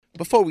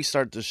Before we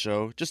start the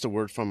show, just a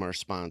word from our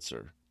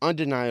sponsor,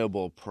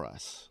 Undeniable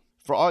Press.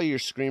 For all your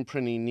screen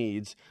printing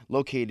needs,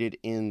 located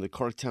in the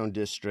Corktown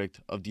district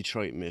of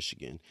Detroit,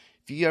 Michigan.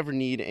 If you ever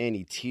need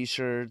any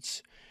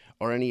t-shirts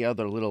or any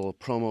other little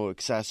promo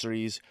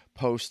accessories,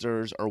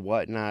 posters, or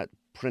whatnot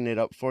printed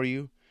up for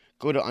you,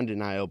 go to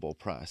Undeniable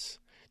Press.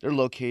 They're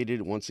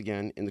located, once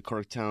again, in the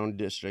Corktown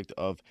district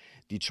of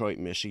Detroit,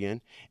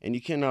 Michigan, and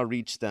you can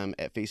reach them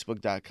at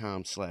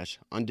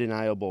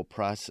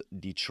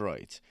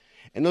facebook.com/undeniablepressdetroit.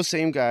 And those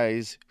same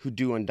guys who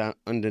do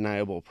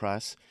Undeniable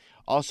Press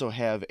also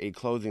have a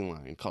clothing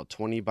line called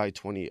 20 by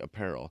 20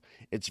 Apparel.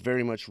 It's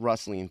very much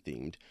wrestling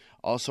themed,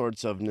 all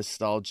sorts of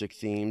nostalgic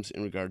themes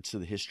in regards to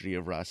the history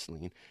of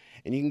wrestling.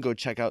 And you can go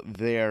check out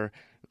their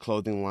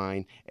clothing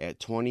line at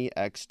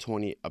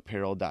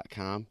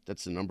 20x20apparel.com.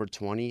 That's the number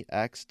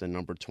 20x, the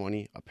number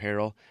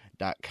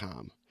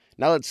 20apparel.com.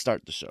 Now let's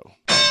start the show.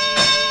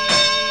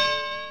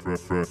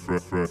 Fresh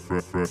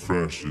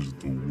is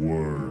the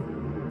word.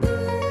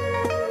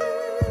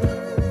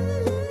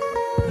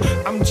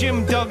 I'm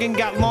Jim Duggan,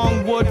 got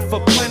long wood for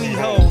plenty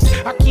hoes.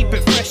 I keep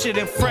it fresher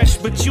than fresh,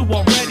 but you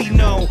already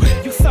know.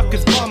 You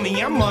suckers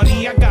bummy, I'm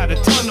money, I got a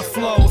ton of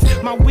flows.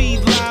 My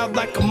weed loud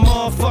like a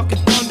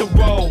motherfucking thunder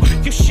roll.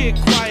 Your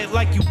shit quiet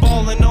like you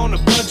ballin' on a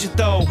budget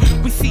though.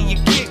 We see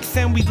your kicks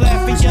and we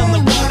laugh and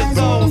yellin' what are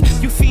those.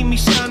 You see me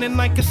shining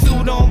like a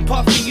suit on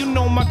puffy. You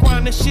know my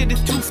grindin' shit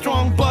is too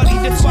strong, buddy.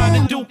 That's why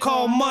the dude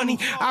call money.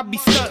 I be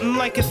stuntin'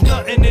 like it's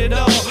nothing at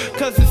all.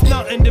 Cause it's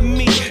nothing to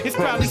me, it's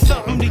probably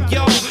something to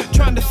y'all.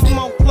 Trying to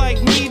smoke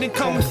like me, then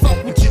come and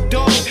fuck with your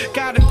dog.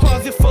 Got a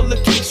closet full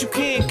of kicks, you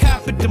can't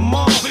cop it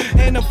tomorrow.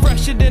 And I'm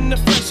fresher than the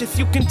freshest,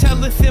 you can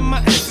tell it's in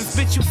my essence.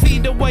 Bitch, you see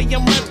the way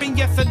I'm rapping,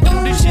 yes I do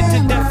this shit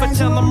to death.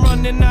 Until I'm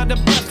running out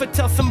of breath, or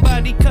tell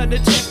somebody cut a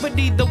check. But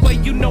either way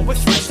you know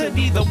it's fresh, and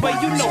either way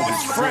you know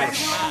it's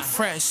fresh.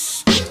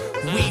 Fresh,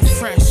 we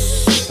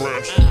fresh.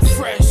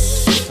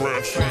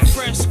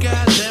 Fresh,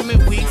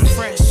 goddammit, we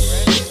fresh.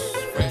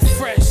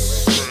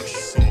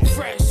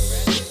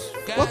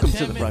 Welcome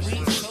to the Fresh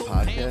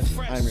Podcast.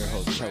 I'm your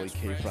host, Charlie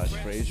K. Fresh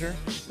Frazier.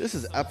 This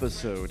is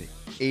episode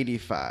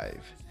 85.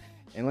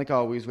 And like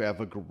always, we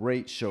have a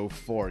great show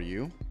for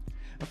you.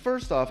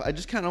 First off, I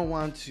just kind of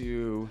want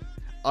to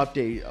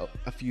update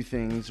a few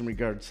things in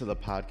regards to the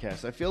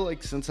podcast. I feel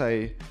like since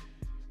I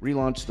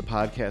relaunched the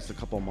podcast a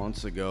couple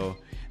months ago,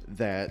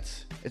 that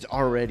it's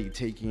already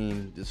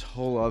taking this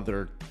whole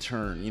other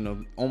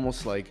turn,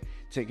 almost like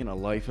taking a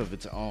life of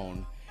its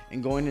own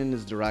and going in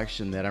this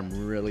direction that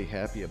I'm really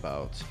happy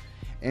about.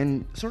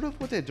 And sort of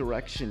what that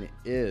direction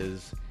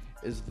is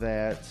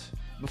that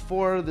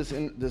before this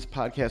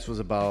podcast was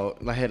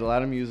about, I had a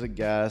lot of music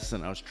guests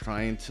and I was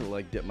trying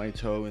to dip my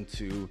toe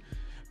into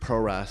pro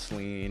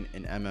wrestling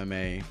and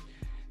MMA,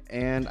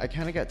 and I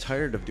kind of got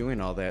tired of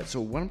doing all that. So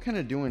what I'm kind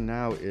of doing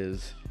now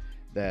is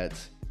that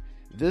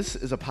this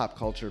is a pop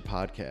culture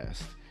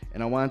podcast,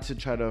 and I want to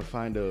try to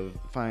find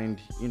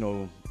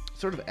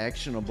sort of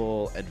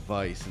actionable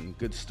advice and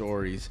good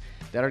stories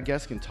that our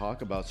guests can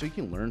talk about so you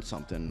can learn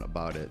something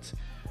about it.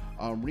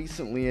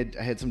 Recently,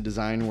 I had some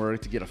design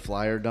work to get a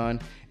flyer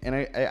done, and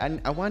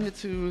I wanted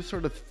to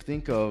sort of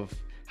think of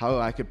how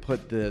I could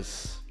put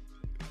this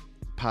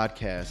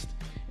podcast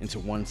into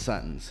one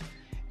sentence.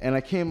 And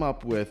I came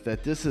up with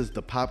that this is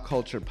the pop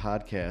culture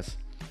podcast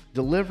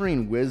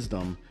delivering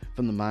wisdom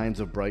from the minds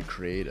of bright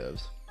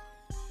creatives.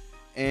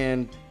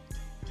 And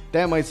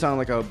that might sound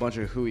like a bunch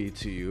of hooey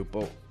to you,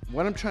 but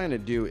what I'm trying to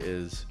do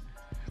is,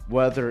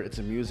 whether it's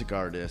a music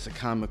artist, a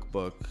comic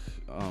book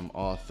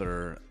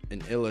author,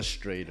 an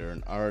illustrator,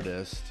 an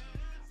artist,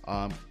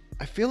 I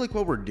feel like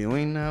what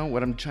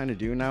I'm trying to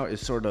do now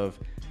is sort of,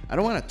 I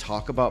don't want to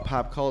talk about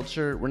pop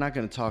culture. We're not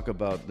going to talk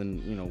about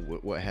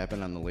what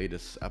happened on the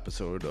latest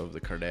episode of The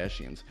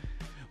Kardashians.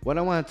 What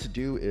I want to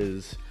do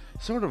is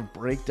sort of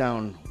break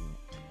down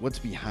what's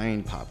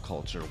behind pop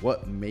culture,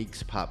 what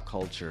makes pop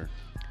culture.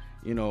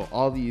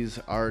 All these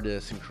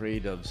artists and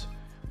creatives,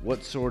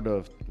 what sort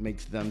of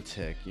makes them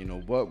tick?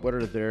 What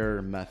are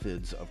their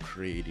methods of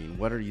creating?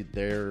 What do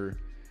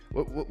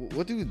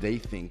they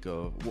think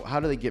of? How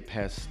do they get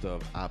past the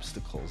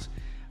obstacles?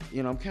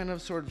 I'm kind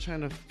of sort of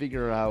trying to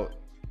figure out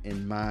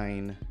in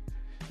mind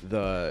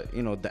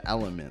the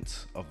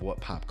elements of what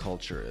pop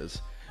culture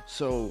is.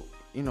 So,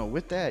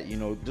 with that,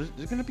 there's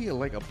going to be a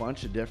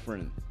bunch of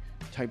different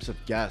types of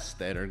guests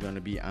that are going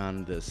to be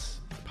on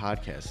this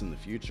podcast in the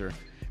future,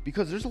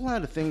 because there's a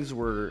lot of things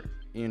where,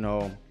 you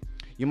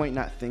might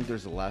not think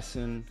there's a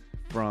lesson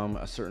from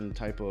a certain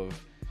type of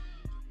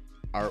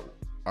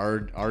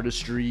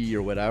artistry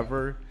or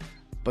whatever,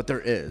 but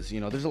there is.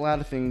 There's a lot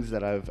of things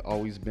that I've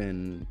always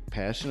been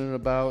passionate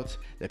about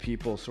that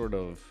people sort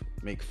of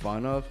make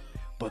fun of,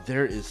 but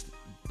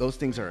those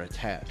things are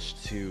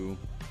attached to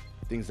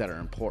things that are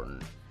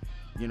important.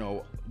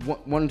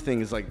 One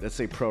thing is let's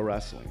say pro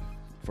wrestling,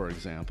 for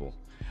example.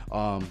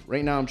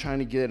 Right now I'm trying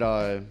to get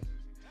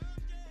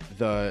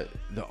the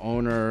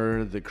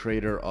owner, the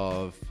creator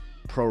of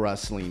Pro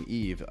Wrestling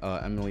Eve,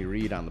 Emily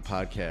Reed, on the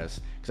podcast,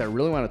 because I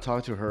really want to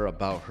talk to her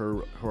about her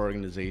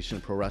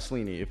organization, Pro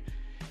Wrestling Eve,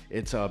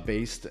 It's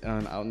based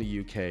out in the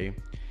UK,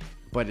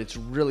 but it's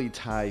really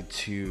tied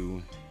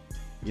to,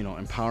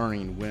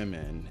 empowering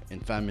women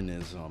and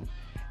feminism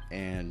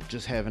and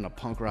just having a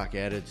punk rock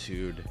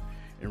attitude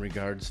in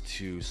regards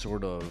to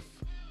sort of,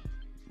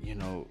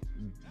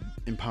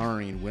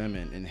 empowering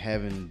women and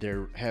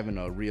having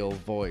a real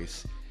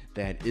voice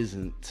that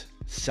isn't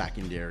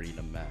secondary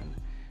to men,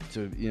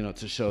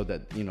 to show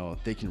that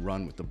they can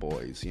run with the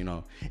boys.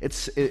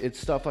 It's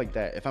stuff like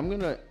that.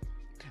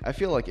 I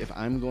feel like if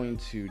I'm going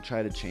to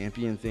try to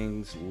champion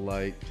things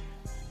like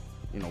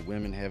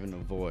women having a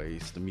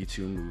voice, the Me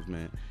Too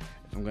movement,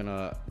 if I'm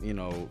gonna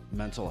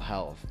mental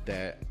health,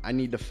 that I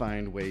need to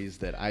find ways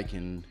that I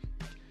can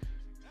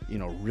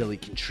really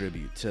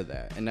contribute to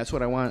that. And that's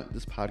what I want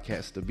this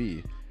podcast to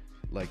be.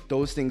 Like,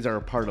 those things are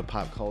a part of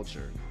pop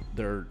culture.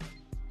 They're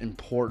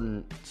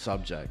important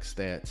subjects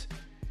that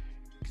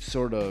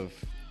sort of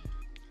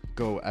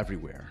go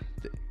everywhere.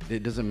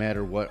 It doesn't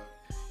matter what,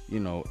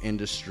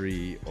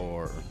 industry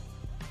or,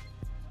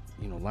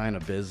 line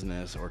of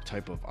business or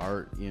type of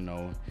art,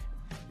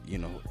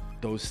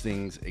 those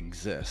things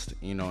exist,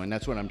 and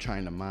that's what I'm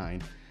trying to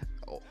mine.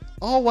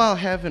 All while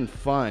having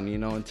fun,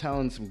 and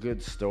telling some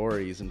good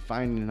stories and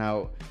finding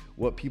out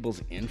what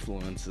people's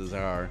influences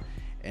are,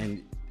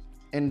 and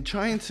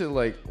trying to,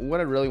 like, what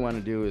I really want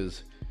to do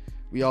is,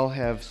 we all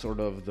have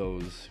sort of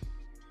those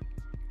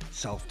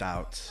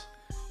self-doubts.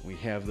 We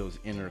have those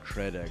inner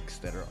critics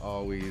that are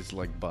always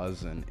like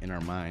buzzing in our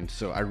mind.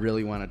 So I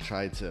really want to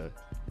try to,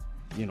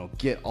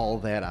 get all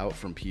that out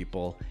from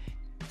people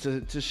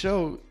to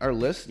show our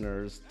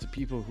listeners, to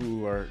people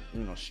who are,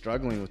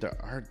 struggling with their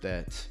art,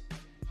 that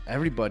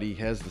everybody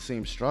has the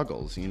same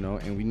struggles,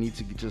 and we need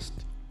to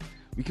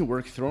we can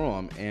work through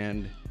them,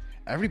 and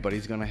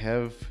everybody's going to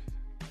have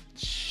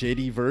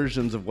shitty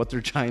versions of what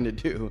they're trying to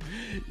do,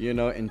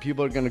 and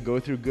people are going to go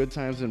through good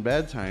times and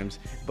bad times,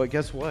 but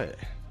guess what?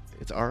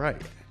 It's all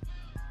right.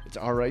 It's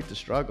all right to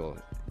struggle.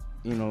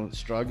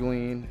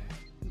 Struggling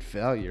and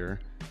failure,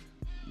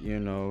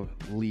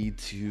 lead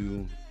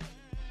to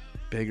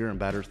bigger and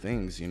better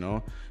things,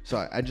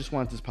 So I just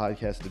want this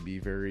podcast to be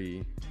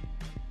very,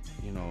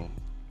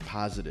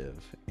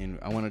 positive, and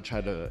I want to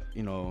try to,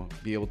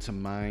 be able to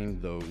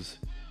mine those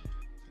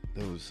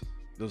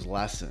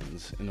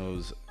lessons and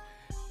those,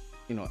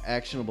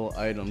 actionable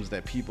items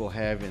that people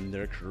have in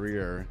their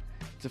career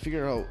to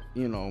figure out,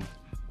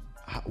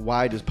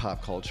 why does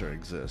pop culture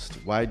exist?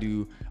 Why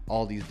do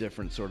all these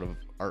different sort of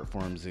art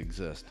forms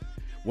exist?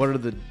 What are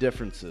the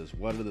differences?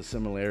 What are the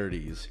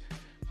similarities?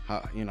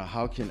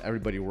 How can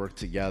everybody work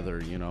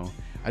together?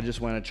 I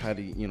just want to try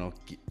to,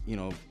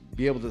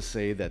 be able to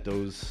say that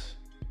those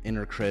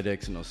inner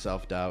critics and those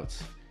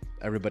self-doubts,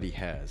 everybody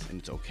has, and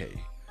it's okay.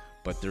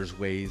 But there's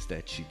ways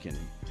that you can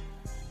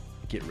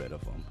get rid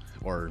of them,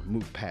 or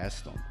move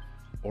past them,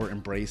 or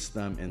embrace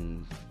them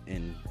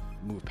and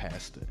move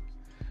past it.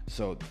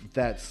 So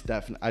that's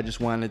definitely, I just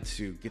wanted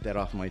to get that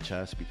off my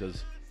chest,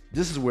 because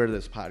this is where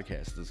this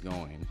podcast is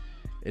going.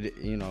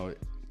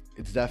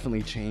 It's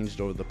definitely changed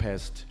over the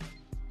past,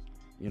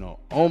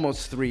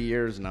 almost 3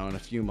 years now. In a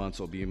few months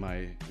will be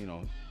my,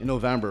 in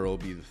November will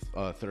be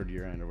the third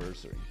year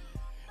anniversary.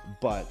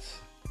 But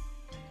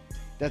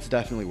that's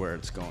definitely where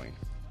it's going.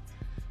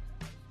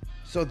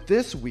 So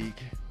this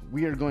week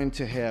I'm going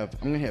to have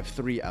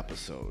 3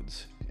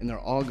 episodes, and they're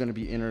all going to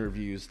be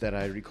interviews that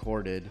I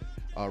recorded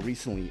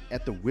recently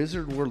at the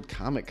Wizard World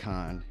Comic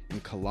Con in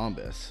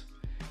Columbus.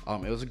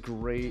 It was a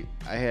great,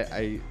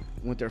 I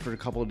went there for a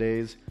couple of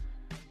days.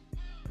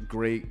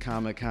 Great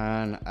Comic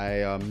Con.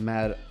 I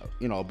met,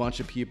 a bunch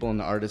of people in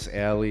the Artist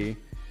Alley.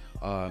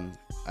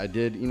 I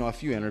did, a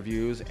few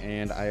interviews,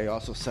 and I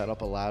also set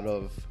up a lot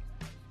of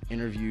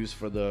interviews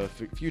for the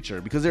future,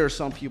 because there are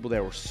some people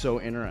that were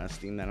so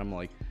interesting that I'm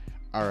like,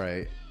 all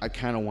right, I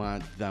kind of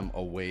want them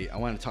away. I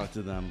want to talk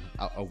to them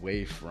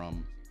away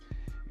from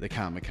the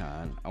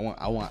Comic-Con.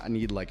 I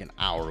need like an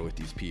hour with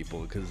these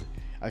people, because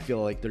I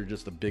feel like they're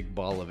just a big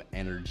ball of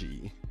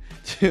energy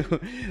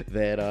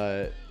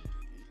that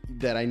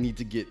I need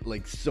to get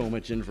like so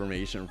much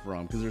information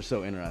from, because they're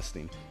so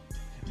interesting.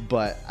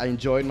 But I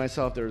enjoyed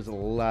myself. There was a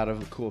lot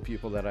of cool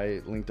people that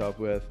I linked up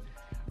with.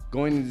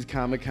 Going to these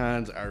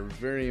Comic-Cons are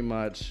very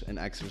much an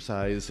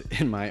exercise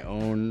in my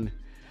own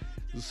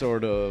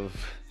sort of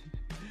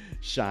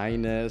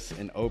shyness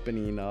and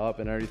opening up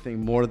and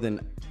everything, more than,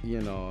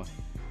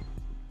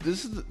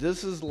 this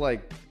is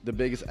like the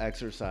biggest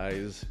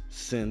exercise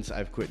since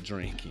I've quit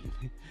drinking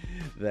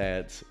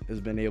that has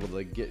been able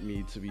to get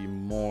me to be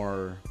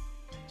more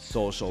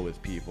social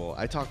with people.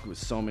 I talk with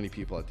so many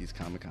people at these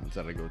Comic-Cons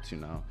that I go to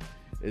now.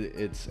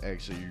 It's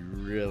actually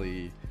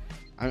really,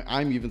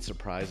 I'm even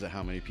surprised at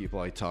how many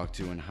people I talk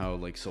to and how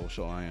like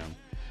social I am.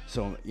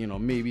 So,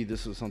 maybe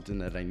this was something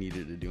that I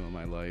needed to do in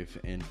my life,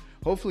 and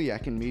hopefully I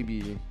can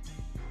maybe,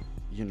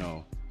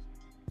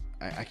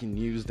 I can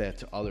use that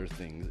to other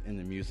things in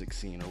the music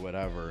scene or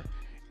whatever.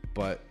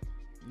 But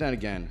then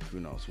again, who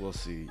knows? We'll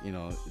see.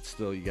 It's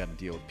still, you got to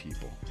deal with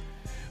people.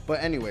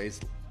 But anyways,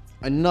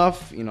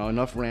 enough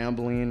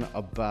rambling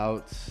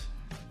about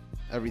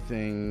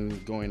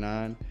everything going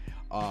on.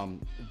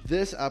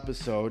 This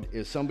episode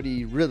is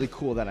somebody really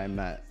cool that I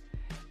met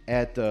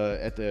at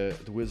the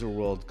Wizard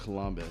World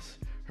Columbus.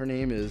 Her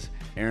name is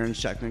Erin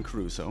Sheckman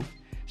Caruso.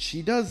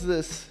 She does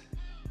this.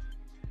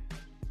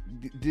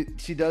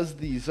 She does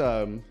these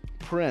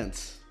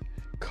prints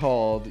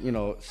called,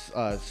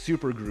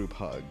 supergroup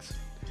hugs.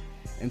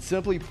 And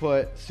simply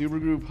put,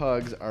 supergroup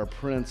hugs are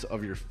prints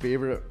of your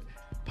favorite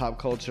pop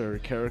culture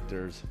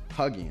characters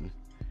hugging.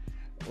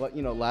 A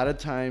lot of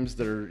times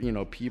they're,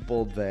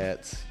 people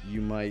that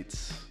you might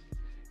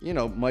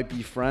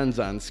be friends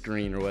on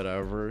screen or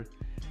whatever.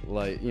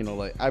 Like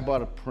I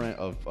bought a print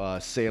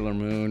of Sailor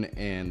Moon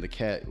and the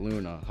cat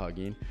Luna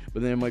hugging,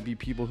 but then it might be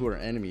people who are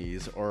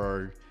enemies or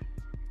are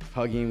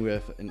hugging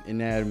with an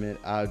inanimate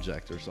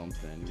object or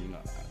something.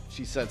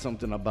 She said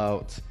something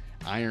about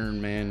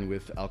Iron Man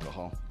with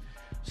alcohol.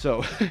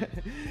 So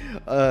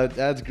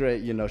that's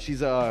great.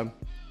 She's a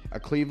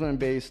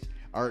Cleveland-based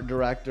art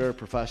director,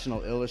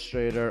 professional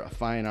illustrator, a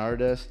fine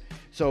artist.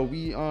 So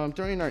we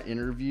during our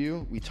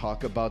interview, we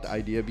talk about the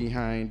idea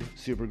behind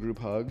Supergroup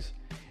Hugs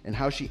and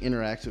how she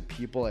interacts with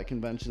people at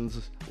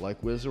conventions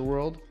like Wizard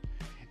World,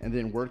 and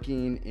then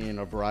working in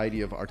a variety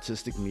of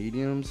artistic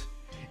mediums,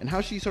 and how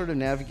she sort of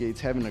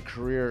navigates having a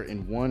career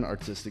in one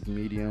artistic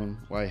medium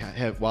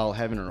while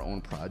having her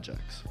own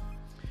projects.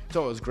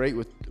 So it was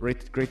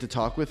great to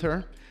talk with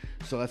her.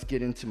 So let's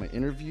get into my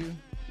interview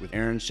with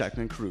Erin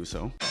Sheckman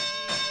Caruso.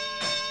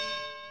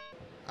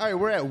 All right,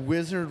 we're at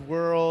Wizard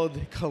World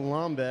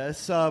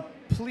Columbus.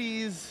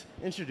 Please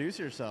introduce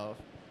yourself.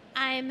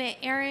 I'm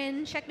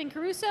Erin Sheckman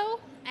Caruso,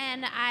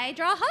 and I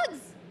draw hugs.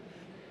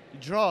 You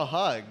draw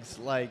hugs?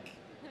 Like,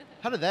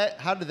 how did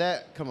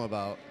that come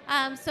about?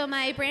 So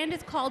my brand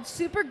is called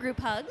Supergroup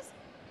Hugs,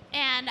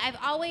 and I've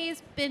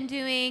always been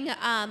doing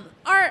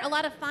art, a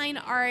lot of fine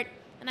art,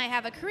 and I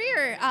have a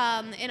career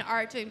in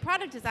art doing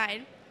product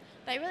design.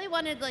 But I really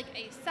wanted like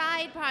a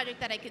side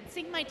project that I could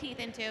sink my teeth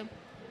into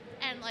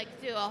and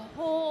like do a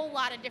whole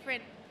lot of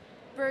different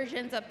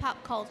versions of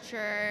pop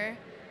culture,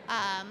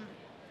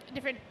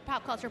 different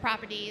pop culture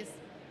properties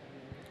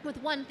with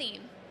one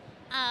theme.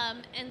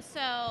 And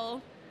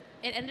so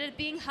it ended up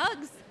being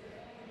hugs.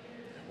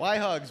 Why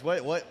hugs?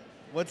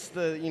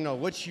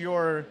 What's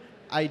your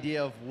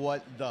idea of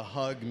what the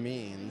hug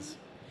means?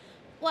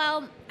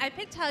 Well, I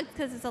picked hugs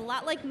because it's a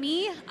lot like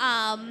me.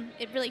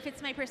 It really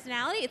fits my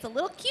personality. It's a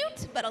little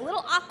cute, but a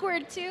little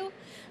awkward too.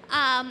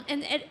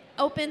 And it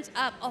opens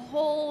up a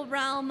whole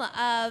realm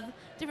of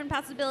different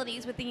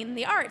possibilities within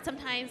the art.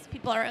 Sometimes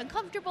people are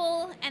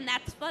uncomfortable, and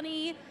that's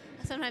funny.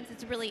 Sometimes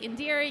it's really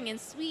endearing and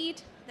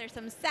sweet. There's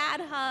some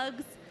sad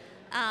hugs.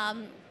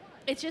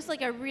 It's just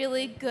like a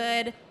really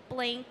good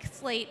blank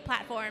slate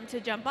platform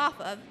to jump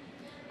off of.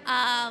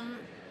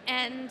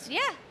 And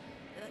yeah,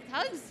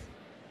 hugs.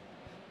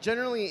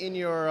 Generally, in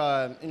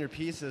your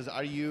pieces,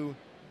 are you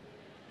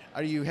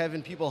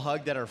having people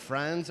hug that are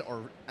friends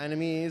or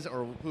enemies,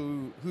 or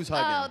who's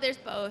hugging? Oh, there's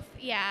both.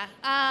 Yeah.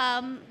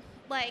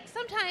 Like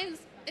sometimes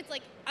it's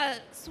like a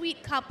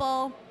sweet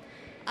couple.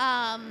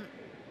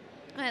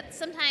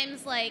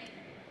 Sometimes like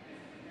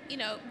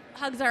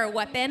hugs are a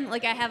weapon.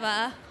 Like I have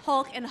a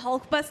Hulk and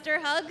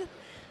Hulkbuster hug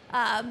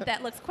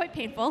that looks quite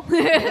painful,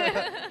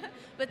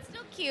 but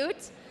still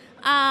cute.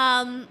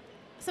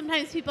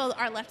 Sometimes people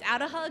are left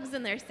out of hugs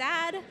and they're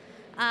sad.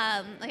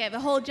 Like I have a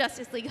whole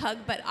Justice League hug,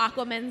 but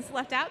Aquaman's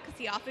left out because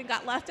he often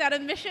got left out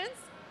of missions.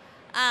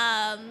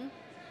 And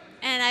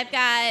I've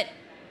got,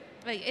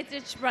 it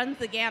just runs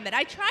the gamut.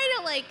 I try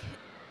to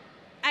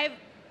I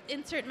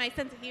insert my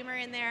sense of humor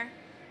in there.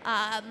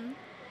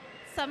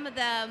 Some of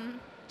them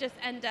just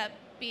end up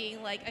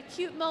being like a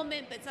cute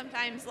moment, but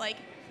sometimes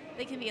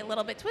they can be a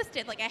little bit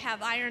twisted. Like I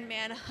have Iron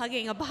Man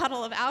hugging a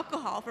bottle of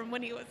alcohol from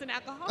when he was an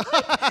alcoholic.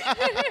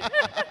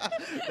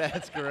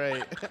 That's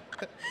great.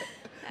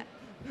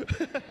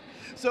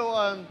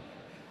 So,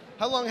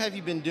 how long have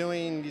you been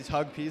doing these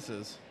hug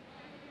pieces?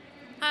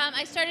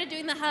 I started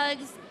doing the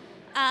hugs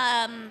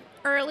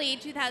early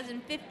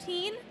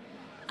 2015,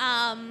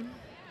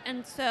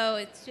 and so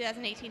it's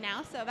 2018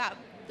 now, so about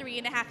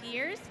 3.5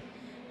 years.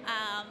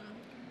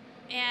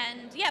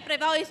 But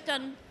I've always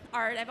done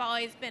art. I've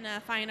always been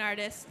a fine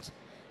artist.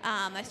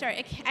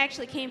 I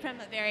actually came from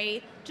a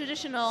very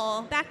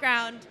traditional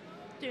background,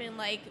 doing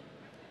like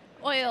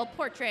oil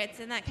portraits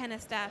and that kind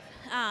of stuff.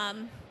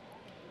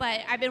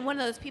 But I've been one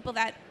of those people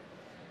that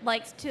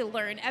likes to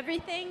learn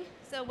everything.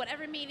 So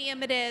whatever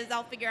medium it is,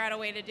 I'll figure out a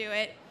way to do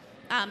it.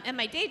 And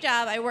my day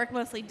job, I work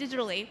mostly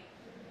digitally,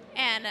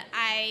 and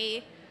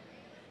I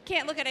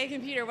can't look at a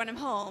computer when I'm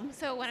home.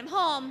 So when I'm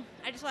home,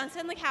 I just want to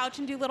sit on the couch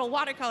and do little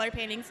watercolor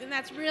paintings, and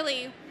that's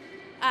really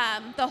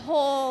the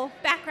whole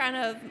background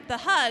of the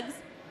hugs.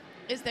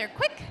 Is they're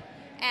quick,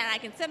 and I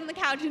can sit on the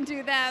couch and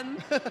do them.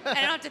 I don't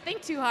have to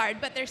think too hard,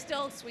 but they're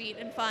still sweet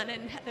and fun,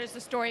 and there's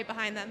a story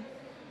behind them.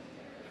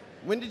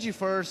 When did you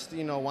first,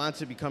 want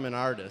to become an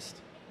artist?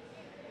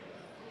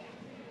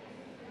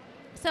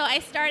 So I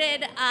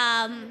started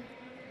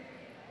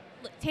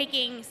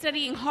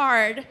studying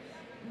hard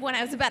when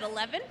I was about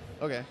 11.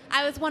 Okay.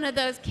 I was one of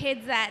those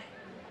kids that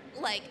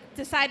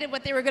decided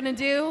what they were going to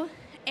do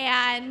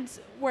and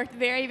worked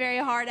very, very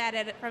hard at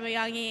it from a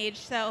young age.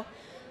 So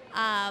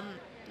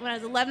when I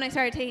was 11, I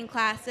started taking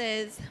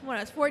classes. When I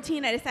was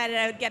 14, I decided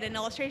I would get an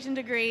illustration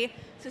degree.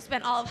 So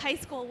spent all of high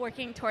school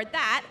working toward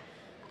that,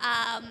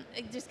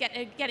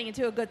 getting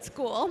into a good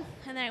school.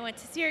 And then I went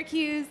to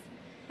Syracuse,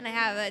 and I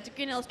have a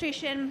degree in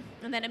illustration.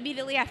 And then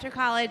immediately after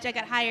college, I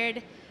got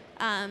hired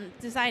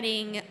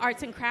designing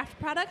arts and craft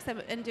products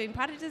and doing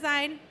product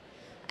design.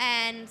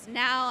 And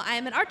now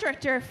I'm an art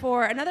director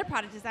for another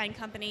product design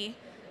company.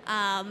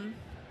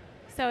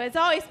 So it's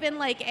always been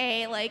like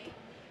a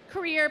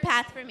career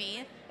path for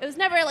me. It was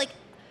never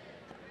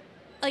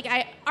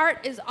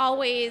art is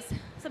always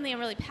something I'm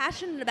really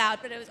passionate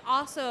about, but it was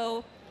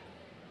also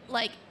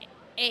like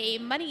a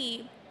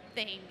money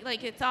thing.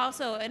 Like it's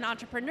also an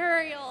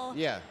entrepreneurial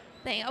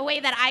thing, a way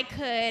that I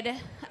could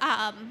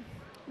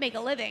make a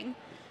living.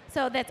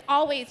 So that's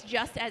always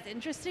just as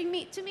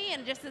interesting to me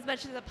and just as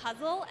much as a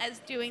puzzle as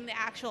doing the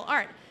actual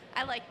art.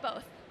 I like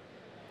both.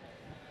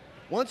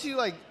 Once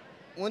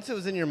it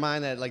was in your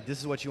mind that this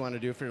is what you want to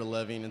do for your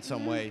living in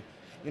some way,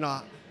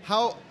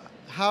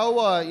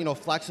 how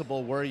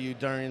flexible were you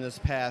during this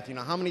path?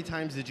 How many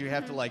times did you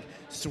have to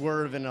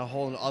swerve in a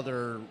whole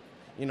other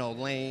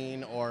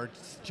lane or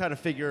try to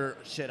figure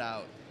shit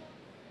out?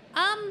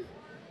 I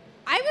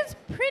was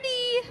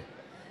pretty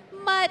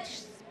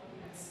much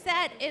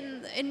set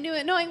in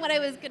knowing what I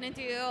was going to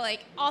do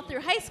all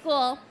through high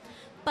school,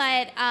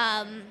 but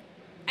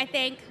I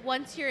think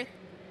once you're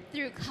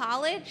through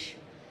college,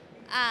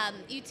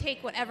 you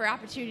take whatever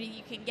opportunity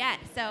you can get.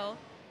 So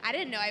I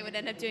didn't know I would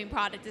end up doing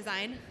product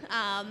design.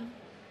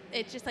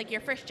 It's just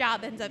your first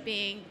job ends up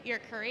being your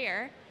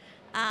career.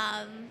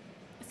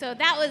 So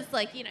that was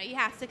you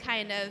have to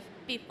kind of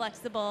be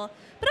flexible,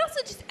 but also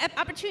just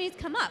opportunities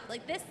come up.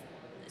 Like this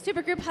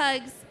Supergroup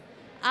Hugs,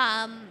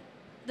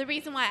 the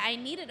reason why I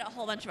needed a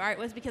whole bunch of art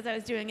was because I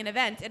was doing an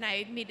event and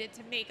I needed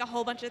to make a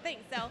whole bunch of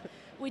things. So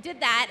we did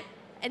that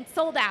and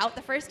sold out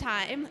the first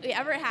time we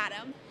ever had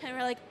them. And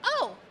we're like,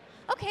 oh,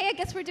 okay, I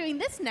guess we're doing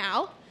this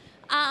now.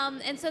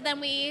 And so then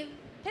we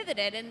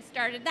pivoted and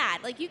started that.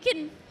 You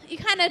kind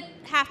of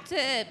have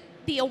to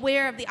be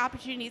aware of the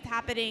opportunities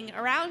happening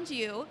around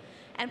you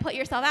and put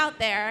yourself out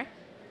there,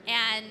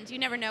 and you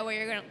never know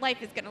where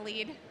life is going to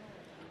lead.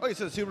 Okay,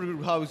 so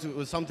Supergroup Hugs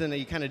was something that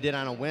you kind of did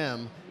on a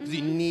whim because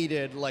you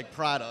needed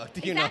product,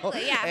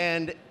 Exactly, yeah.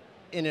 and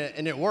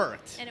it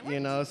worked, And it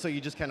worked. So you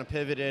just kind of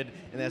pivoted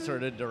in that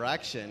sort of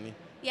direction.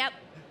 Yep.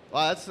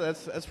 Wow,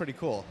 that's pretty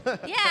cool.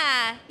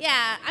 Yeah.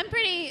 I'm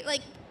pretty,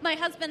 my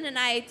husband and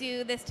I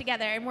do this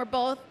together, and we're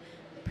both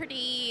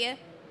pretty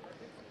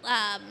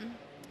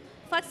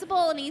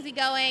flexible and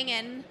easygoing,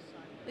 and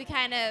we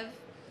kind of,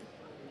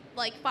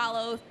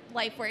 follow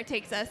life where it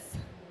takes us.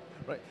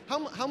 Right.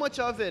 How much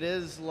of it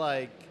is,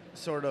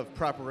 sort of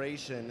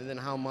preparation, and then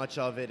how much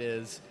of it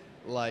is,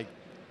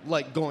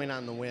 going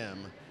on the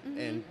whim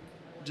and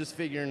just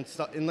figuring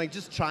stuff, and,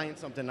 just trying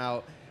something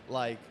out,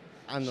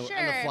 on the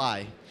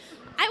fly?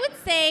 I would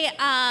say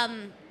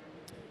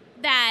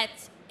that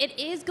it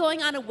is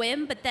going on a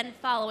whim, but then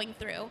following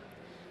through.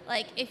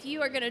 If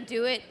you are going to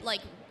do it,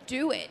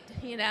 do it,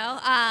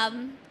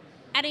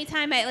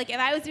 Anytime if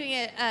I was doing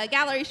a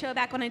gallery show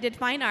back when I did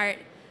fine art,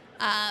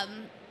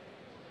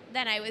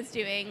 then I was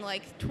doing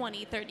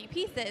 20, 30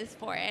 pieces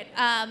for it.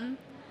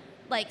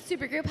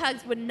 Supergroup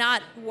Hugs would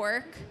not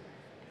work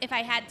if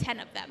I had 10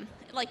 of them.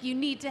 You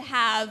need to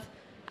have,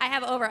 I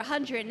have over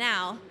 100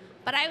 now,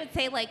 but I would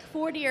say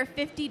 40 or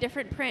 50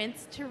 different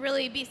prints to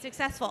really be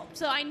successful.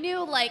 So I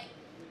knew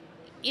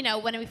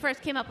when we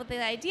first came up with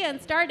the idea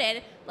and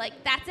started,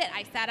 that's it.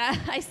 I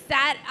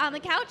sat on the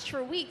couch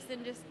for weeks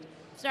and just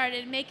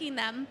started making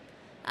them.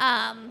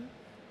 I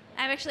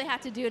actually have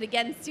to do it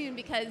again soon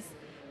because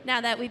now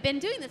that we've been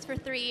doing this for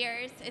 3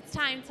 years, it's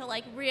time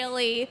to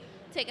really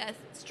take a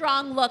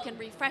strong look and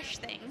refresh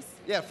things.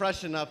 Yeah,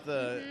 freshen up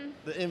the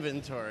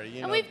inventory.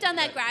 And we've done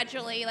that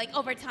gradually,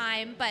 over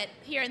time, but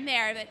here and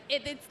there. But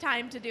it's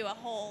time to do a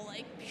whole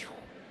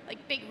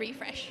big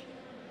refresh.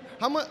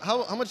 How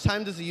much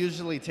time does it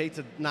usually take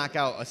to knock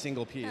out a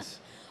single piece?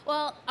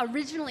 Well,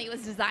 originally it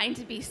was designed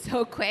to be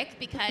so quick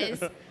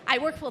because I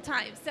work full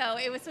time, so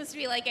it was supposed to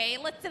be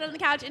let's sit on the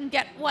couch and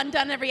get one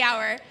done every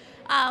hour.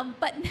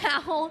 But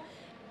now,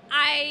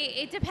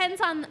 it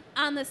depends on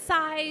the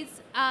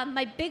size.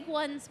 My big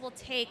ones will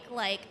take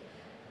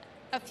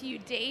a few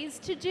days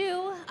to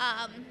do.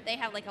 They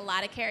have a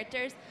lot of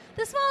characters.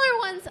 The smaller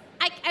ones,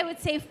 I would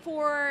say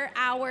 4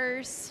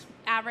 hours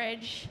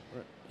average.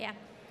 Right. Yeah.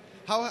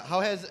 How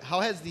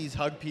has these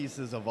hug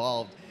pieces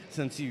evolved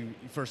since you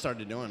first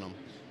started doing them?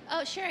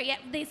 Oh, sure. Yeah,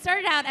 they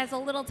started out as a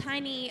little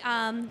tiny,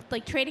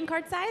 trading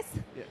card size,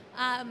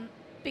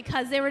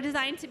 because they were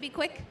designed to be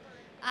quick.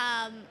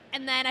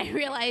 And then I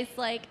realized,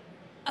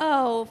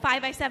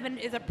 5x7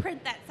 is a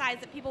print that size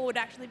that people would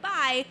actually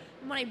buy.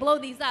 And when I blow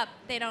these up,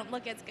 they don't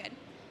look as good.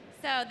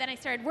 So then I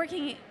started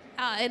working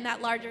in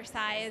that larger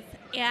size,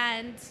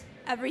 and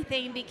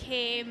everything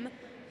became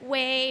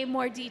way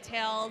more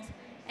detailed.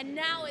 And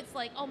now it's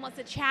almost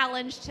a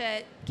challenge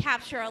to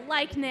capture a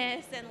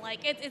likeness, and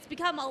it's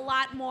become a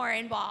lot more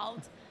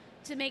involved.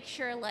 to make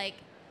sure, like,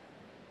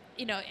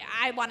 you know,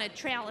 I want to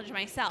challenge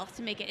myself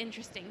to make it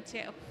interesting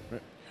too.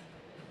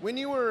 When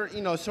you were,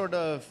 sort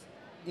of,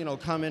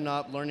 coming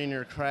up, learning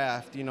your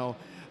craft,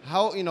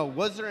 how,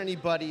 was there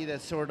anybody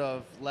that sort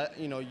of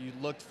you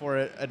looked for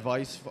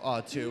advice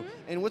to,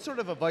 and what sort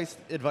of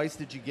advice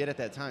did you get at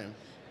that time?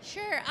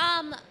 Sure.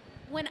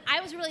 When I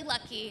was really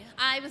lucky,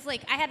 I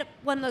had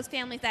one of those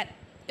families that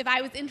if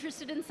I was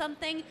interested in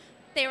something,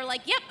 they were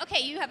like, yep,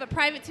 okay, you have a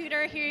private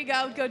tutor, here you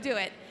go do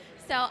it.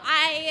 So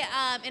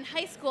I, in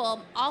high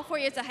school, all 4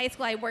 years of high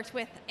school, I worked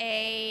with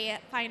a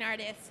fine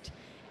artist,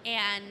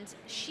 and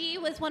she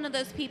was one of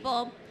those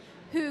people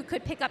who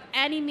could pick up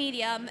any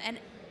medium and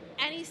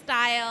any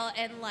style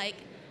and like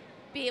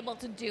be able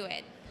to do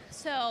it.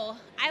 So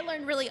I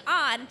learned really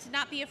on to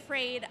not be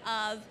afraid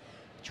of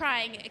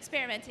trying,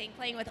 experimenting,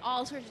 playing with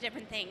all sorts of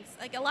different things.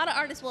 Like a lot of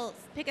artists will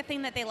pick a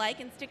thing that they like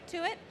and stick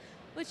to it,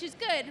 which is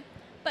good.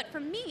 But for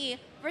me,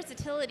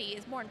 versatility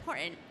is more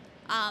important.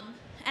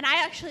 And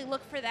I actually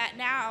look for that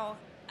now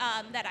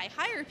that I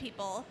hire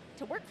people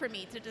to work for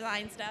me to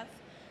design stuff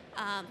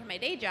for my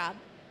day job.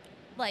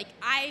 Like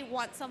I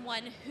want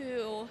someone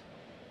who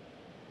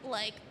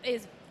like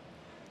is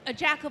a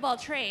jack of all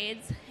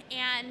trades,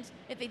 and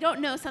if they don't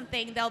know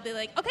something, they'll be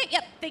like, okay,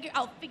 yep,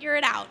 I'll figure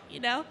it out, you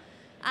know?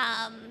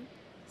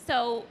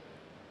 So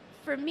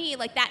for me,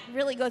 like that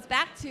really goes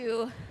back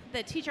to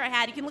the teacher I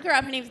had. You can look her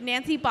up. Her name's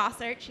Nancy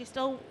Bossert. She's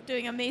still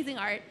doing amazing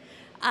art.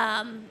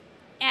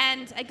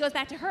 And it goes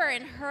back to her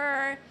and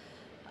her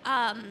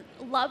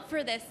love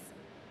for this,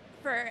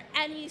 for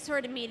any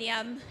sort of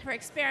medium, for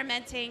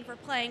experimenting, for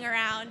playing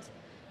around,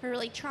 for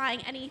really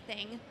trying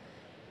anything.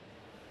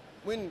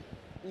 When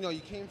you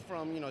came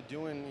from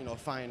doing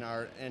fine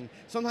art, and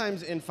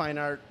sometimes in fine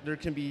art there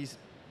can be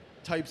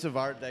types of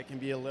art that can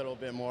be a little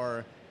bit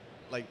more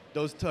like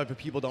those type of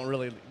people don't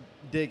really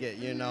dig it,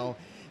 you know.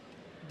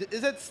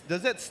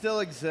 Does that still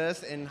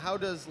exist, and how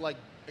does like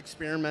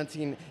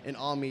experimenting in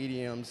all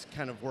mediums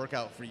kind of work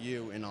out for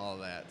you in all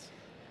of that?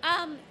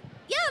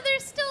 Yeah, there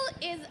still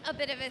is a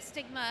bit of a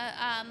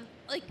stigma.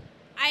 Like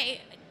I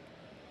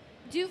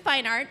do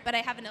fine art, but I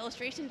have an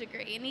illustration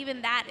degree, and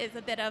even that is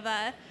a bit of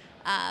a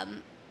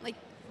like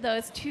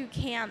those two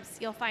camps.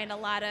 You'll find a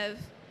lot of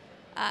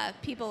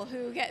people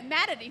who get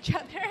mad at each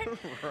other.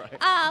 Right.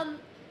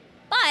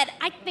 But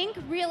I think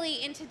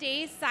really in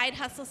today's side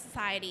hustle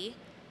society,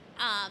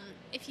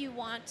 if you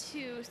want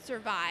to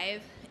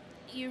survive,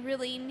 you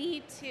really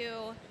need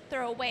to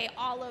throw away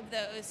all of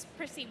those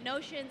perceived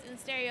notions and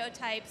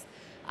stereotypes,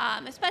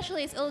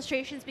 especially as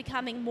illustration's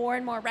becoming more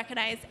and more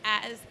recognized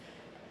as,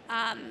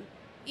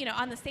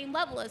 on the same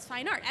level as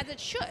fine art, as it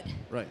should.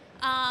 Right.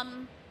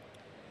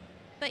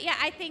 But yeah,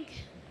 I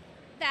think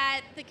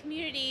that the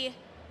community,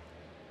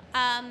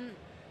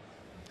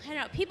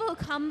 people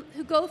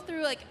who go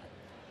through like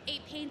a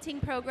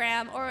painting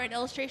program or an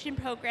illustration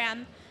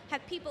program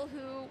have people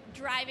who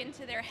drive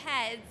into their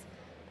heads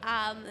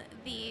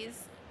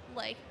these,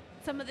 like,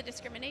 some of the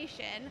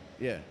discrimination.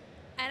 Yeah.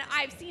 And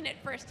I've seen it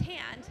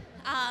firsthand.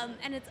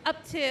 And it's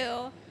up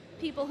to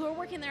people who are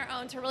working their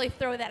own to really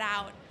throw that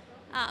out.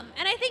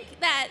 And I think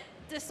that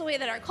just the way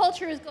that our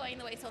culture is going,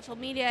 the way social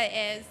media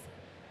is,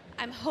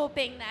 I'm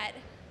hoping that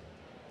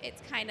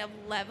it's kind of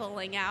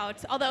leveling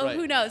out. Although, Right.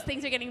 who knows?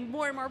 Things are getting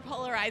more and more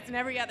polarized in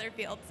every other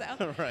field.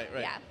 So, Right.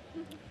 yeah.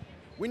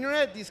 When you're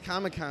at these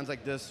Comic-Cons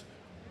like this,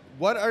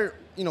 what are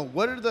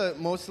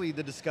mostly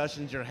the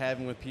discussions you're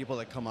having with people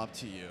that come up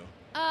to you?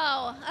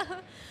 Oh,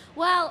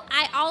 well,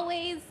 I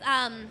always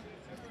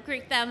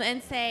greet them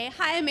and say,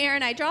 hi, I'm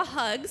Erin, I draw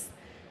hugs.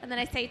 And then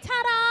I say,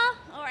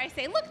 ta-da! Or I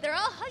say, look, they're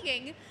all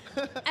hugging.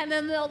 And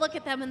then they'll look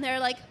at them and they're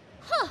like,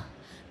 huh,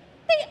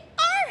 they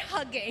are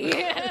hugging.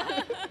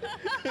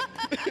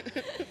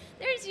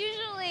 There's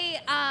usually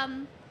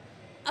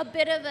a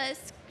bit of a,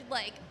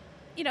 like,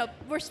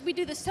 we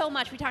do this so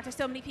much, we talk to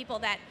so many people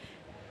that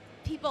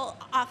people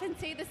often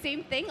say the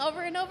same thing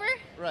over and over.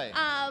 Right.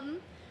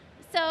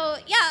 So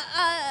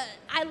yeah,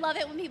 I love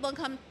it when people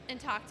come and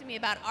talk to me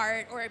about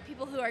art, or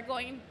people who are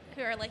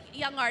like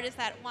young artists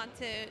that want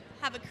to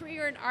have a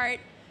career in art,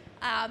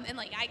 and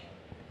like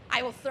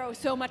I will throw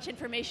so much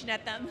information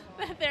at them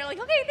that they're like,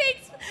 okay,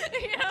 thanks,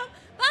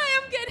 bye,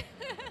 I'm good.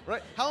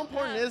 Right. How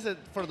important is it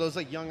for those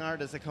like young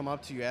artists that come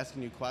up to you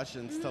asking you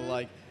questions to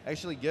like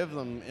actually give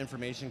them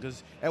information?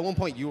 Because at one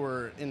point you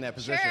were in that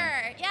position.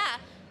 Sure. Yeah.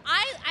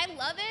 I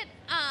love it.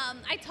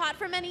 I taught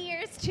for many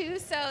years too,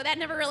 so that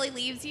never really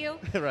leaves you.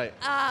 Right.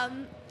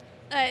 Some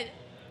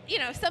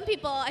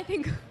people I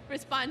think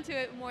respond to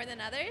it more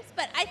than others.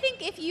 But I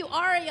think if you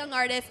are a young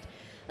artist,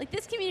 like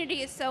this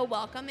community is so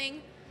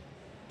welcoming.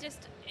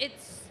 Just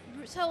it's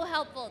so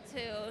helpful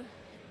to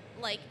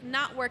like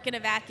not work in a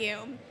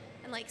vacuum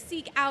and like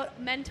seek out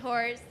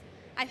mentors.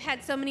 I've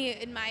had so many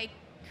in my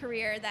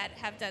career that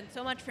have done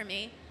so much for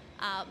me.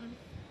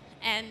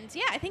 And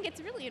yeah, I think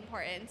it's really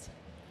important.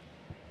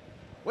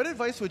 What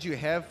advice would you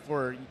have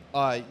for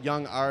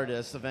young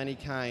artists of any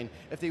kind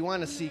if they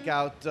want to seek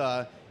out,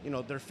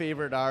 their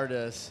favorite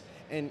artists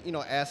and,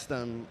 ask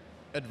them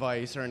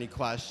advice or any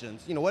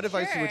questions? What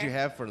advice would you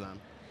have for them?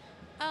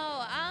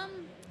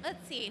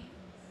 let's see.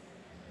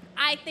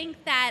 I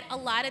think that a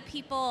lot of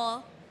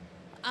people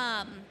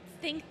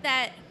think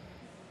that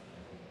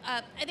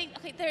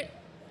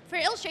for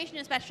illustration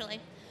especially,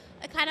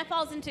 it kind of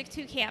falls into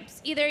two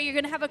camps. Either you're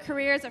going to have a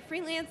career as a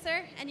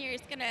freelancer and you're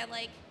just going to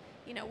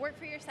work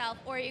for yourself,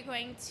 or you're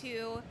going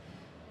to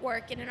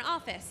work in an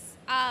office.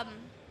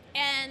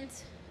 And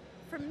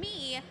for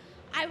me,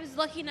 I was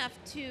lucky enough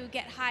to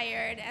get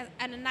hired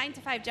at a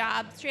 9-to-5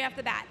 job straight off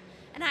the bat.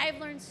 And I've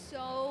learned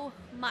so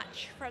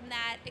much from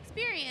that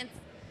experience.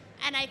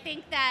 And I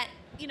think that,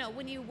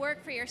 when you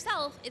work for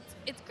yourself,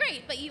 it's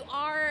great, but you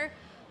are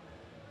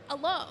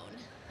alone.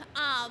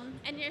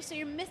 And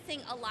you're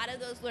missing a lot of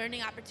those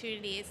learning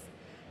opportunities.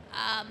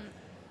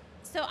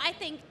 So I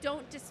think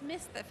don't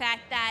dismiss the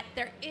fact that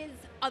there is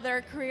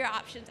other career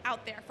options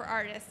out there for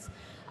artists.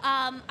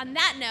 On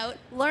that note,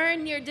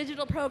 learn your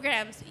digital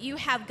programs. You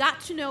have got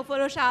to know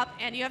Photoshop,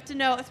 and you have to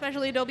know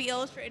especially Adobe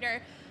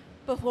Illustrator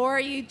before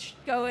you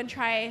go and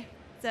try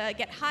to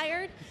get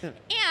hired.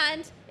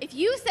 And if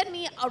you send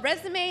me a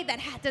resume that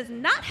does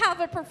not have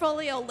a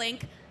portfolio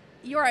link,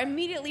 you are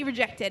immediately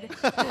rejected.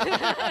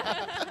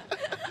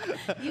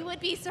 You would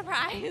be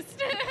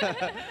surprised.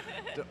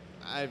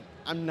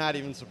 I'm not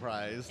even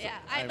surprised. Yeah,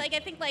 I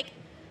think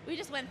we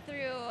just went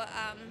through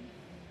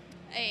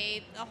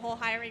a whole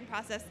hiring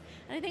process,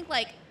 and I think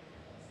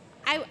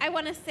I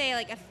want to say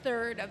a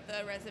third of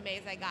the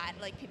resumes I got,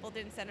 people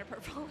didn't send a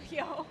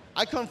portfolio.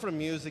 I come from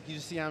music. You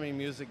just see how many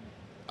music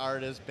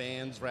artists,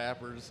 bands,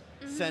 rappers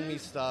send me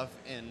stuff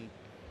and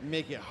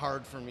make it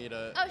hard for me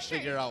to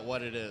figure out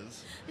what it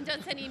is. And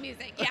don't send me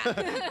music,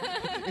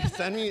 yeah.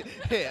 send me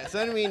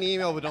an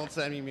email, but don't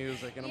send me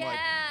music. And I'm like,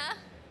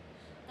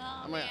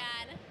 oh I'm man.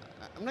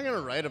 I'm not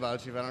gonna write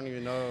about you if I don't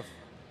even know if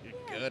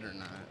you're good or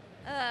not.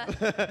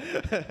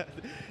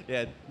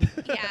 Yeah.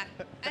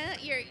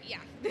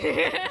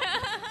 Yeah.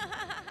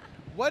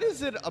 What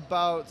is it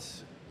about,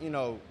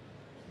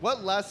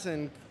 what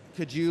lesson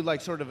could you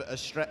sort of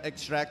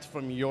extract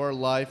from your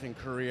life and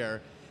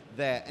career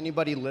that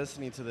anybody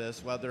listening to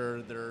this,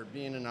 whether they're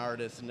being an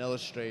artist, an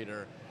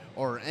illustrator,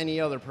 or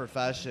any other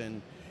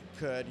profession,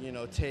 could,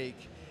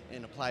 take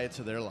and apply it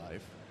to their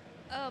life?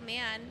 Oh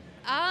man.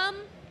 I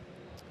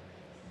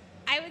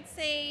would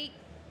say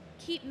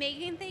keep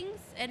making things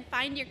and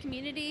find your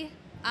community.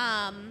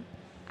 I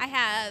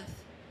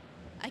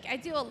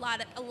do a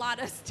lot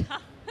of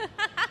stuff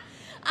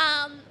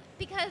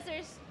because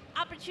there's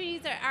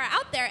opportunities that are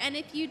out there, and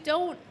if you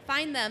don't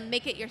find them,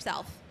 make it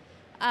yourself.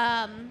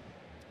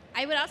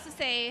 I would also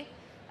say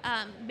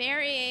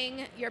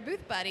marrying your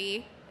booth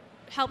buddy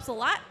helps a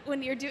lot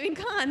when you're doing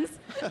cons.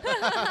 Because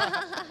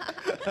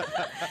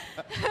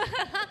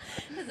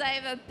I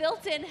have a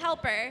built-in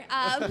helper.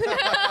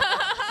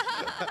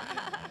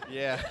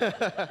 Yeah.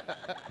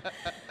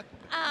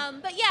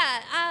 But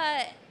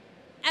yeah,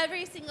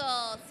 every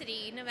single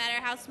city, no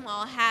matter how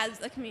small,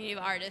 has a community of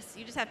artists.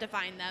 You just have to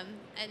find them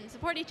and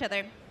support each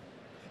other.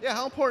 Yeah,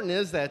 how important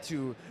is that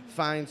to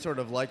find sort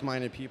of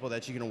like-minded people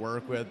that you can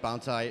work with,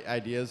 bounce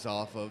ideas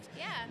off of,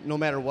 no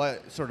matter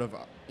what sort of,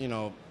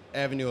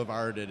 avenue of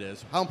art it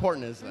is? How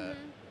important is that?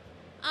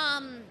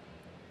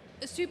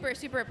 Super,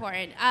 super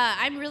important.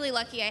 I'm really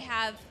lucky. I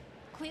have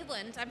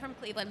Cleveland. I'm from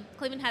Cleveland.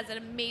 Cleveland has an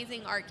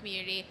amazing art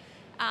community.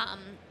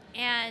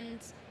 And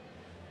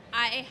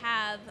I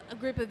have a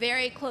group of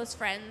very close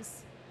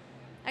friends.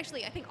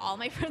 Actually, I think all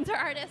my friends are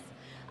artists.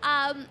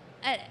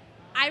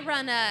 I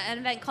run an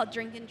event called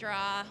Drink and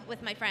Draw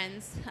with my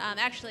friends.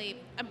 Actually,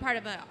 I'm part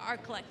of an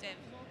art collective,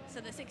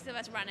 so the 6 of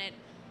us run it.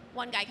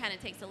 One guy kind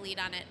of takes the lead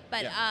on it,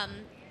 but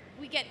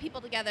we get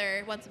people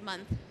together once a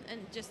month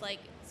and just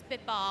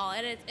spitball,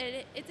 and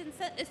it's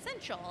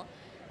essential.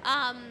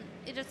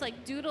 It just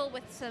doodle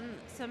with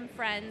some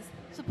friends,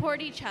 support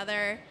each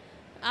other,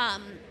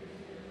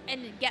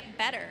 and get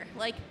better.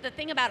 The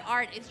thing about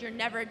art is you're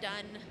never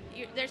done.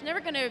 There's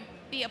never going to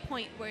be a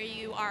point where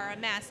you are a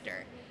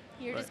master.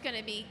 You're just going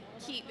to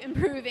keep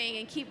improving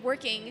and keep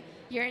working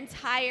your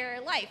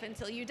entire life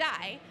until you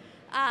die.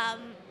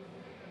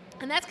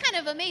 And that's kind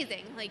of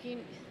amazing.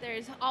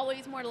 There's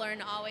always more to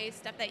learn, always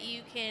stuff that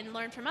you can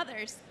learn from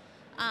others.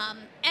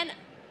 And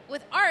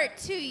with art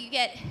too, you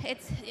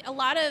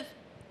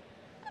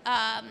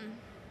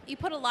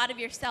put a lot of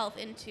yourself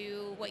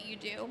into what you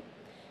do,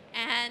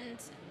 and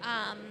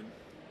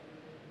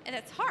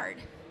it's hard.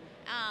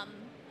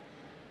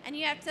 And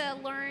you have to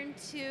learn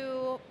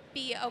to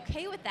be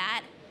okay with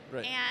that.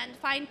 Right. And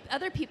find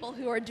other people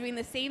who are doing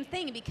the same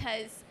thing,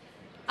 because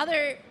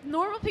other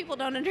normal people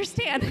don't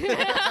understand.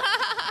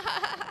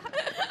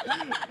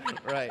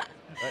 Right.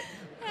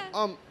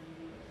 Yeah.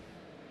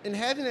 And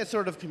having that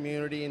sort of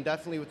community, and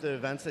definitely with the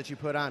events that you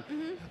put on,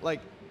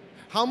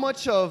 how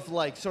much of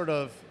sort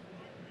of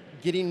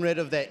getting rid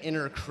of that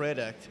inner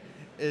critic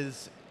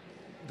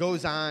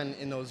goes on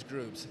in those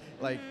groups,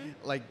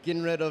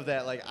 getting rid of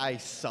that I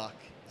suck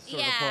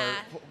sort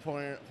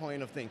of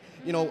point of thing.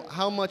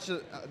 How much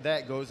of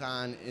that goes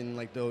on in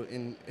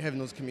in having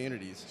those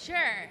communities?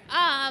 Sure.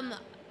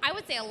 I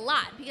would say a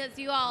lot, because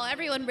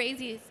everyone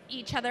raises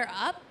each other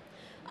up.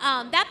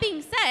 That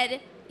being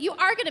said, you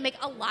are going to make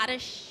a lot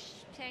of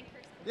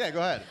Yeah, go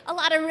ahead. a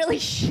lot of really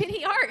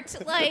shitty art.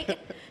 Like,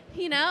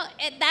 you know,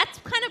 that's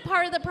kind of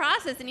part of the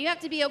process, and you have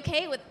to be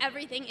okay with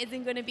everything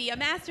isn't going to be a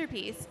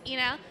masterpiece, you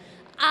know?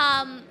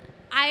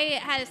 I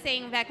had a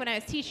saying back when I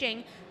was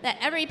teaching that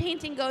every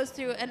painting goes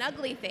through an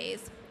ugly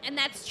phase. And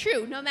that's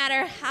true. No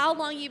matter how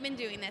long you've been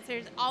doing this,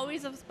 there's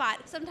always a spot,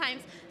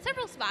 sometimes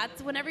several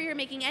spots, whenever you're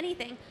making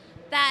anything,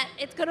 that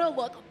it's going to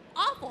look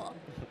awful.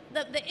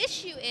 The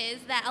issue is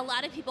that a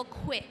lot of people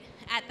quit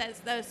at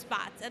those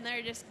spots, and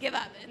they just give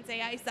up and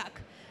say, I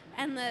suck.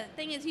 And the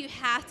thing is, you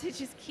have to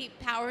just keep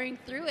powering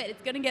through it.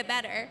 It's going to get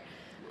better.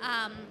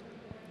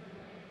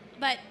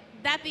 But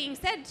that being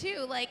said,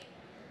 too, like,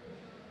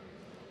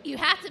 you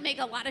have to make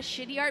a lot of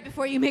shitty art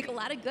before you make a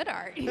lot of good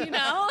art, you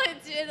know?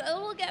 It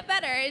will get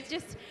better. It's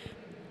just,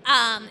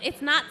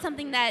 it's not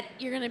something that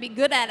you're going to be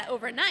good at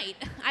overnight.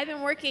 I've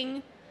been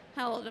working,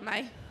 how old am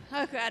I?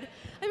 Oh, God.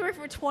 I've been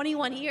working for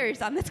 21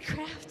 years on this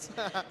craft.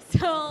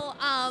 So,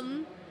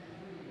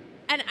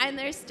 and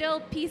there's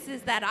still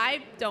pieces that I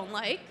don't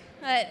like,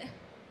 but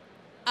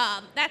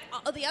that's,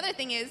 the other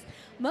thing is,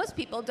 most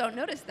people don't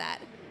notice that.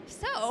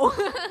 So,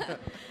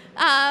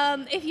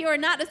 if you are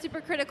not a super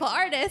critical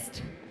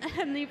artist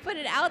and you put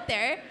it out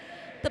there,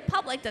 the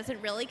public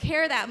doesn't really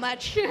care that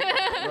much.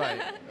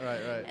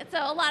 Right. And so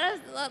a lot of,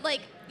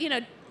 like, you know,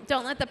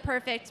 don't let the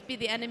perfect be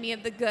the enemy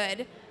of the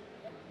good.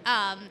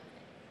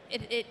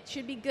 It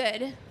should be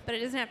good, but it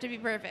doesn't have to be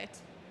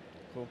perfect.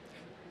 Cool.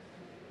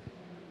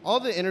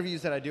 All the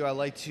interviews that I do, I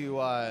like to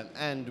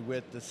end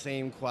with the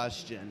same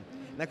question.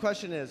 And that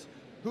question is,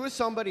 who is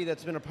somebody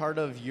that's been a part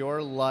of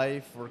your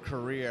life or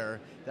career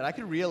that I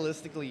could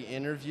realistically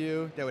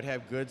interview that would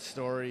have good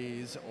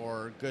stories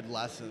or good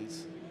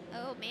lessons?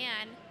 Oh,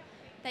 man.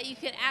 That you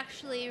could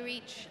actually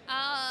reach.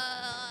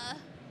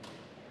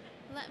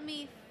 Let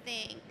me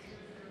think.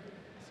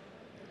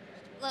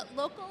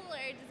 Local, or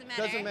does it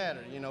matter? Doesn't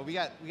matter. You know, we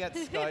got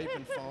Skype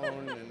and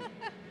phone, and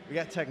we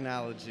got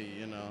technology,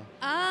 you know.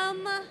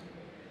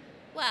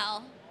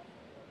 Well,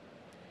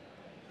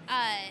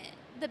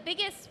 the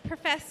biggest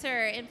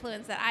professor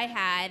influence that I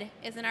had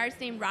is an artist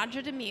named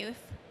Roger DeMuth,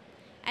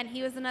 and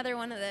he was another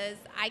one of those,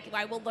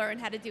 I will learn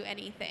how to do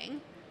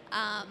anything.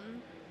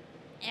 And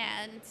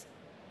I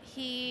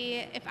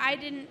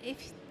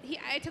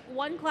took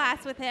one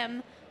class with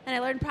him, and I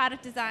learned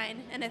product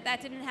design, and if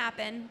that didn't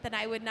happen, then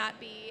I would not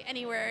be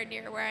anywhere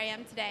near where I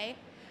am today.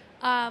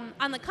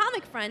 On the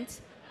comic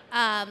front,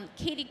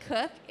 Katie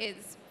Cook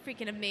is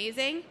freaking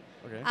amazing.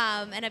 Okay.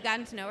 And I've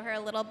gotten to know her a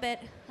little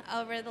bit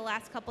over the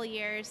last couple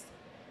years.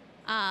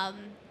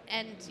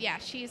 And yeah,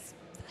 she's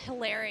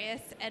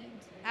hilarious and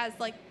has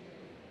like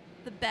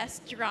the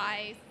best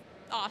dry,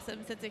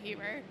 awesome sense of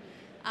humor.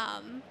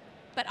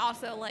 But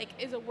also like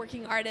is a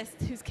working artist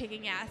who's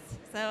kicking ass.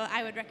 So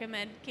I would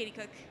recommend Katie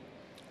Cook.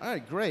 All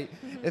right, great.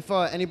 If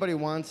anybody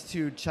wants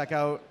to check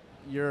out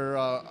your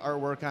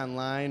artwork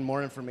online,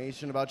 more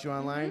information about you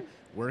online,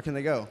 where can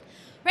they go?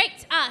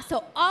 Right.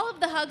 So all of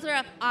the hugs are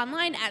up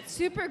online at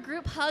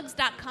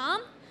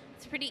supergrouphugs.com.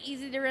 It's pretty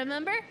easy to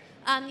remember.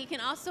 You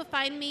can also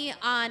find me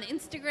on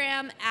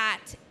Instagram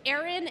at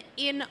Erin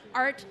in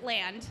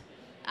Artland.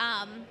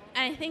 And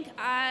I think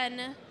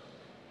on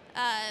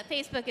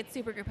Facebook it's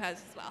Supergroup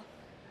Hugs as well.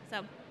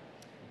 So,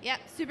 yeah,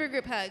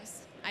 Supergroup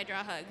Hugs. I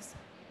draw hugs.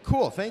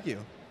 Cool, thank you.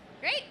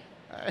 Great.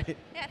 All right.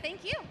 Yeah,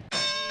 thank you.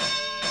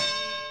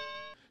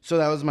 So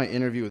that was my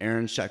interview with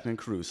Erin Sheckman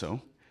Caruso.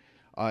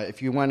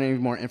 If you want any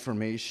more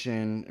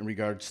information in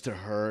regards to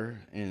her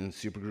and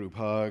Supergroup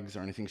Hugs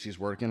or anything she's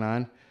working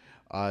on,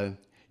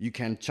 you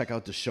can check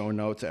out the show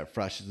notes at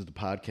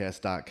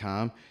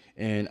freshasthepodcast.com,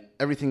 and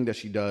everything that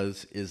she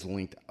does is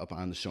linked up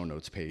on the show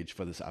notes page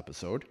for this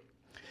episode.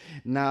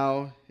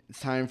 Now it's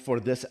time for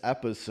this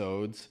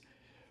episode's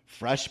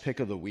Fresh Pick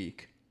of the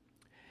Week.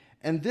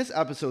 And this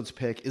episode's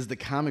pick is the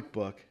comic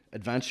book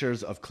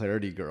Adventures of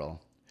Clarity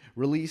Girl,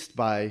 released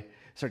by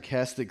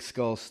Sarcastic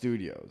Skull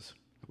Studios.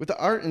 With the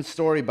art and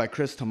story by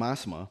Chris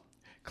Tomasma,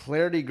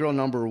 Clarity Girl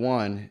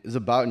 #1 is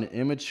about an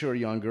immature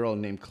young girl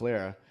named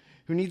Clara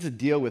who needs to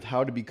deal with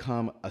how to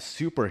become a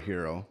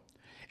superhero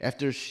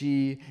after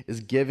she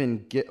is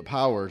given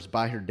powers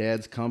by her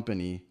dad's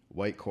company,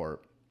 White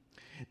Corp.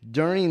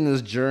 During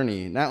this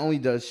journey, not only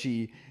does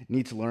she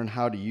need to learn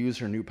how to use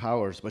her new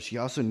powers, but she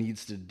also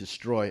needs to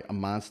destroy a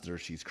monster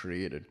she's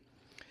created.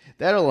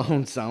 That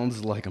alone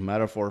sounds like a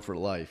metaphor for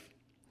life.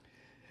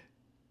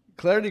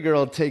 Clarity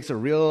Girl takes a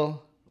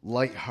real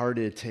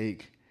lighthearted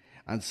take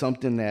on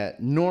something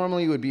that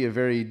normally would be a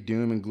very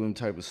doom and gloom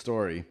type of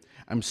story.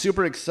 I'm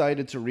super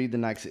excited to read the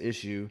next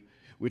issue,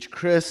 which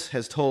Chris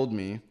has told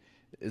me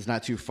is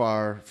not too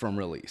far from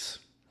release.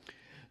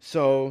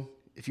 So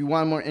if you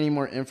want any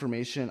more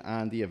information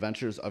on the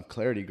adventures of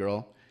Clarity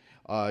Girl,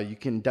 you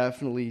can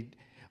definitely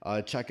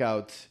check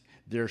out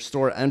their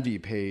Store Envy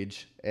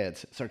page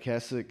at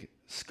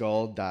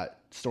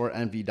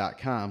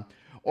sarcasticskull.storeenvy.com,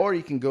 or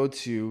you can go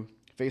to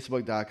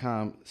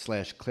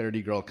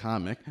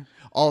facebook.com/ClarityGirlComic.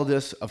 All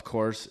this, of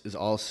course, is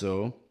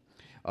also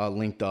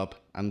linked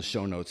up on the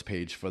show notes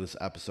page for this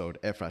episode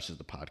at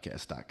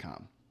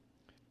freshasthepodcast.com.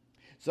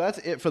 So that's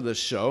it for the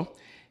show.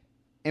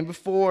 And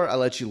before I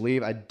let you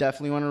leave, I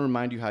definitely want to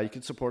remind you how you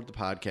can support the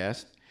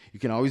podcast. You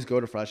can always go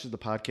to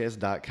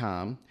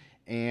freshasthepodcast.com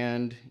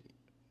and,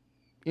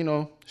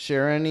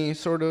 share any of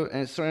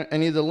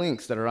the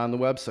links that are on the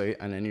website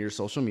on any of your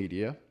social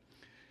media.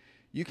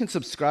 You can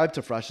subscribe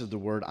to Fresh as the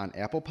Word on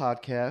Apple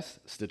Podcasts,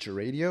 Stitcher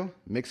Radio,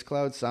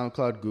 Mixcloud,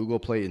 SoundCloud, Google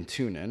Play, and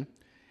TuneIn.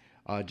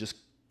 Just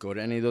go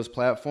to any of those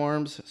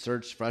platforms,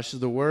 search Fresh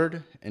as the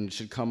Word, and it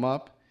should come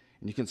up.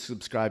 And you can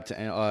subscribe to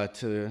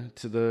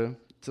the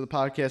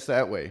podcast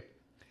that way.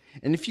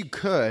 And if you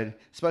could,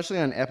 especially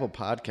on Apple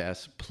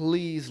Podcasts,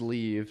 please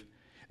leave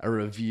a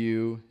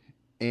review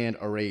and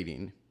a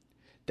rating.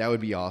 That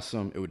would be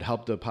awesome. It would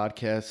help the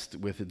podcast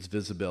with its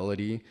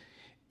visibility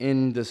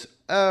in this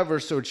ever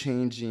so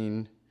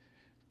changing,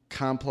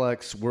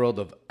 complex world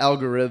of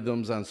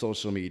algorithms on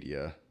social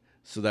media.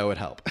 So that would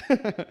help.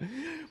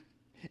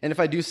 And if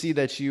I do see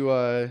that you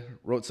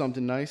wrote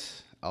something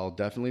nice, I'll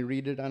definitely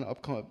read it on an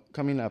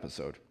upcoming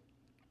episode.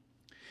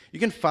 You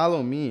can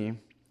follow me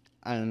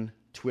on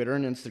Twitter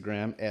and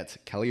Instagram at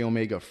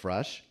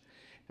KellyOmegaFresh,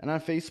 and on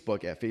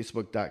Facebook at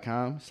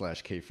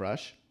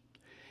facebook.com/KFresh.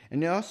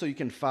 And also you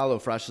can follow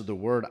Fresh as the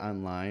Word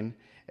online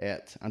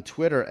on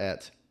Twitter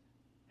at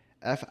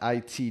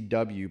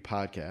FITW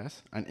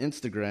Podcast, on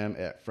Instagram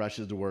at Fresh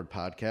as the Word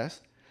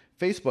Podcast,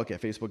 Facebook at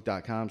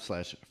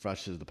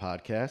facebook.com/Fresh as the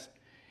Podcast,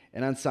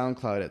 and on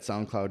SoundCloud at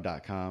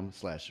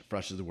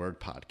soundcloud.com/Fresh as the Word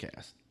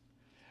Podcast.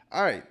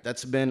 All right,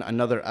 that's been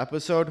another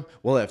episode.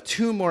 We'll have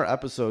 2 more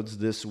episodes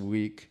this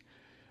week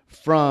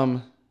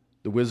from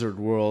the Wizard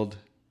World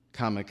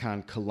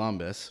Comic-Con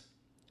Columbus.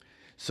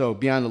 So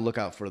be on the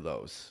lookout for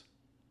those.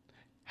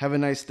 Have a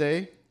nice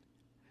day.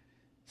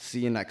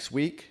 See you next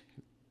week.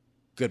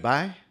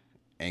 Goodbye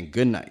and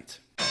good night.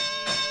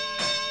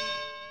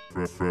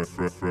 Fresh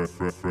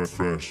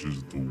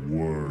is the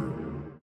word.